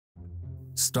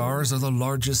Stars are the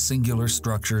largest singular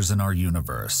structures in our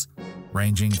universe,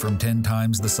 ranging from 10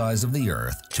 times the size of the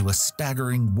Earth to a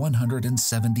staggering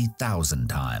 170,000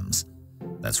 times.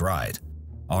 That's right,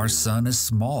 our Sun is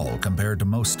small compared to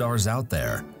most stars out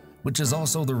there, which is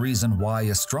also the reason why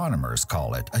astronomers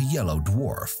call it a yellow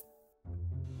dwarf.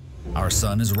 Our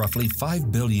Sun is roughly 5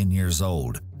 billion years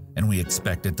old, and we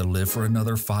expect it to live for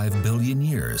another 5 billion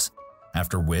years,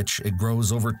 after which it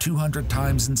grows over 200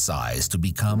 times in size to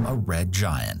become a red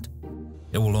giant.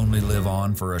 It will only live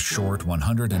on for a short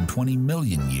 120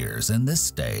 million years in this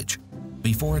stage,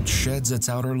 before it sheds its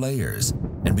outer layers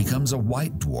and becomes a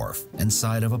white dwarf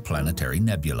inside of a planetary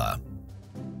nebula.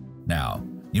 Now,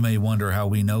 you may wonder how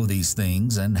we know these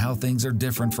things and how things are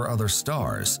different for other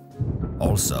stars.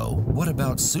 Also, what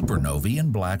about supernovae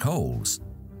and black holes?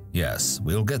 Yes,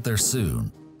 we'll get there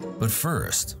soon. But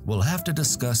first, we'll have to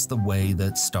discuss the way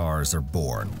that stars are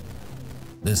born.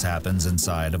 This happens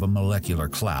inside of a molecular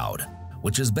cloud,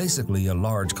 which is basically a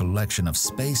large collection of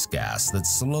space gas that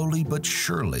slowly but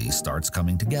surely starts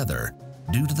coming together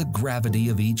due to the gravity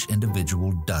of each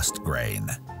individual dust grain.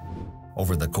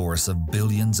 Over the course of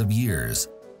billions of years,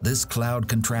 this cloud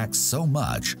contracts so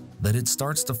much that it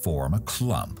starts to form a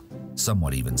clump, some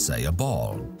would even say a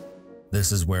ball.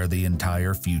 This is where the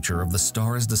entire future of the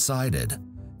star is decided,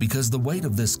 because the weight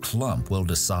of this clump will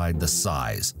decide the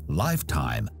size,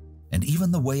 lifetime, and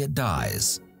even the way it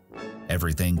dies.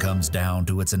 Everything comes down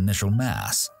to its initial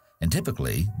mass, and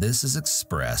typically this is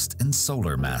expressed in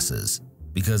solar masses,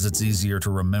 because it's easier to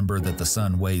remember that the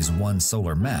Sun weighs one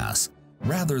solar mass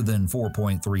rather than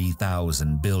 4.3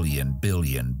 thousand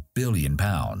billion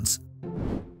pounds.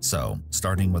 So,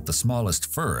 starting with the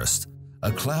smallest first,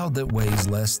 a cloud that weighs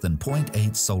less than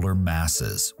 0.8 solar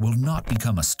masses will not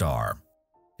become a star.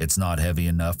 It's not heavy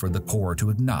enough for the core to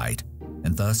ignite,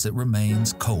 and thus it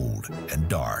remains cold and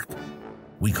dark.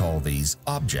 We call these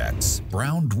objects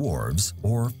brown dwarfs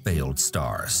or failed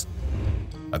stars.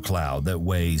 A cloud that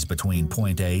weighs between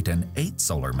 0.8 and 8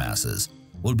 solar masses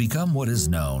will become what is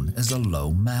known as a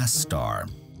low-mass star.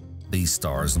 These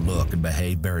stars look and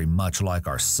behave very much like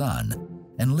our Sun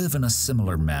and live in a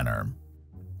similar manner.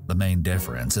 The main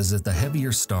difference is that the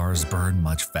heavier stars burn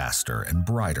much faster and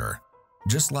brighter.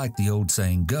 Just like the old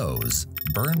saying goes,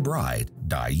 burn bright,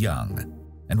 die young.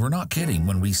 And we're not kidding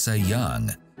when we say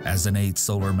young, as an 8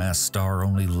 solar mass star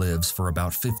only lives for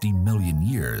about 50 million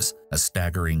years, a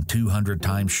staggering 200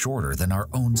 times shorter than our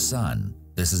own Sun.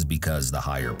 This is because the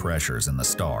higher pressures in the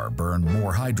star burn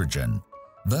more hydrogen,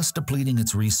 thus depleting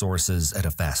its resources at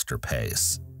a faster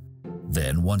pace.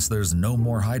 Then, once there's no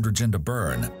more hydrogen to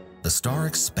burn, the star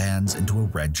expands into a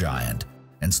red giant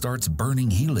and starts burning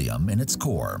helium in its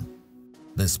core.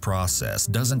 This process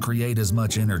doesn't create as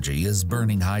much energy as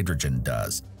burning hydrogen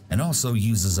does, and also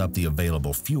uses up the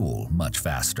available fuel much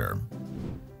faster.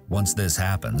 Once this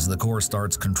happens, the core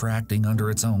starts contracting under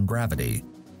its own gravity,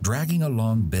 dragging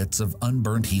along bits of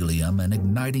unburnt helium and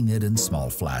igniting it in small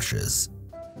flashes.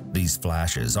 These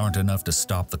flashes aren't enough to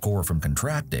stop the core from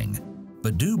contracting,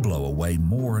 but do blow away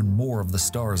more and more of the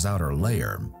star's outer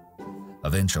layer.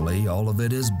 Eventually, all of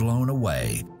it is blown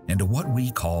away into what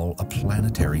we call a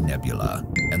planetary nebula,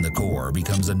 and the core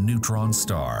becomes a neutron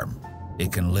star.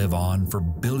 It can live on for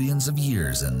billions of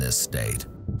years in this state,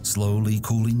 slowly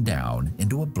cooling down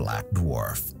into a black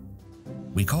dwarf.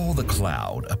 We call the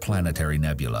cloud a planetary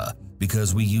nebula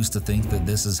because we used to think that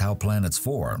this is how planets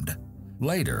formed.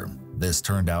 Later, this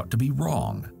turned out to be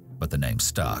wrong, but the name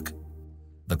stuck.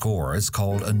 The core is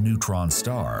called a neutron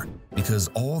star because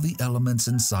all the elements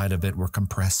inside of it were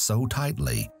compressed so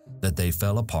tightly that they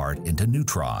fell apart into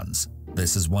neutrons.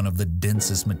 This is one of the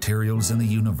densest materials in the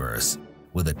universe,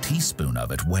 with a teaspoon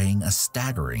of it weighing a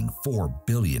staggering 4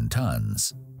 billion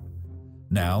tons.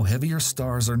 Now, heavier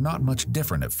stars are not much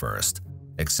different at first,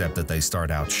 except that they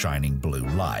start out shining blue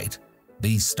light.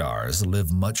 These stars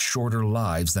live much shorter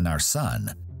lives than our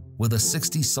Sun, with a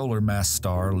 60 solar mass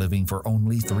star living for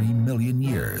only 3 million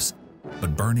years,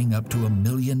 but burning up to 1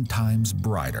 million times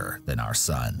brighter than our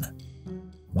Sun.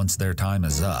 Once their time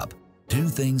is up, 2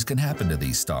 things can happen to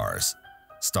these stars.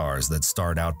 Stars that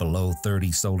start out below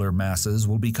 30 solar masses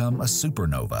will become a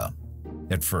supernova.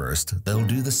 At first, they'll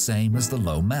do the same as the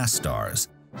low-mass stars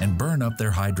and burn up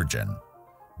their hydrogen.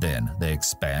 Then they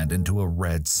expand into a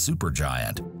red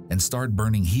supergiant and start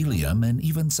burning helium and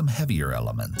even some heavier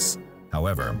elements.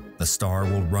 However, the star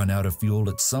will run out of fuel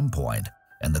at some point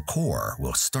and the core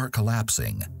will start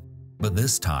collapsing. But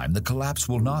this time, the collapse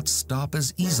will not stop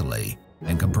as easily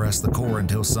and compress the core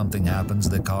until something happens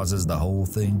that causes the whole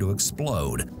thing to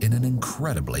explode in an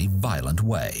incredibly violent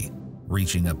way,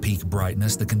 reaching a peak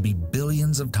brightness that can be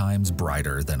billions of times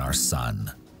brighter than our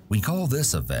Sun. We call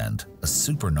this event a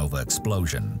supernova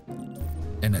explosion.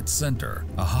 In its center,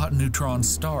 a hot neutron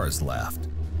star is left,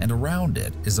 and around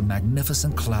it is a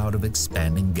magnificent cloud of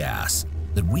expanding gas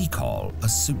that we call a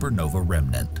supernova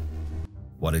remnant.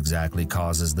 What exactly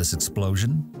causes this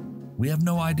explosion? We have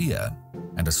no idea,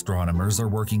 and astronomers are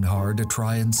working hard to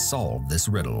try and solve this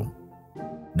riddle.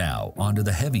 Now, onto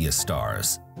the heaviest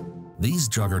stars. These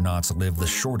juggernauts live the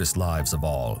shortest lives of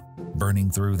all, burning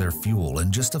through their fuel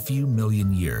in just a few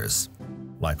million years.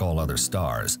 Like all other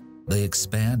stars, they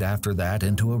expand after that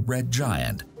into a red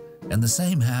giant, and the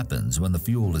same happens when the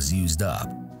fuel is used up.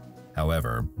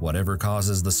 However, whatever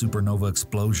causes the supernova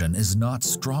explosion is not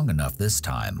strong enough this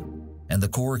time, and the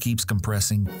core keeps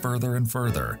compressing further and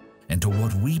further into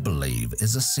what we believe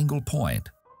is a single point.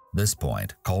 This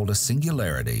point, called a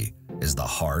singularity, is the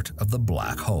heart of the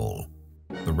black hole.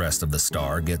 The rest of the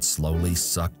star gets slowly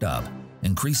sucked up,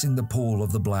 increasing the pull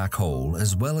of the black hole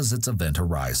as well as its event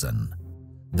horizon.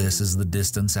 This is the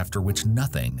distance after which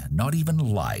nothing, not even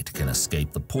light, can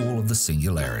escape the pull of the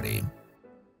singularity.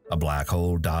 A black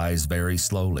hole dies very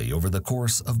slowly over the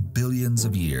course of billions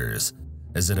of years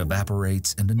as it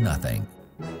evaporates into nothing.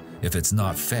 If it's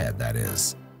not fed, that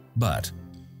is. But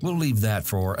we'll leave that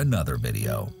for another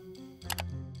video.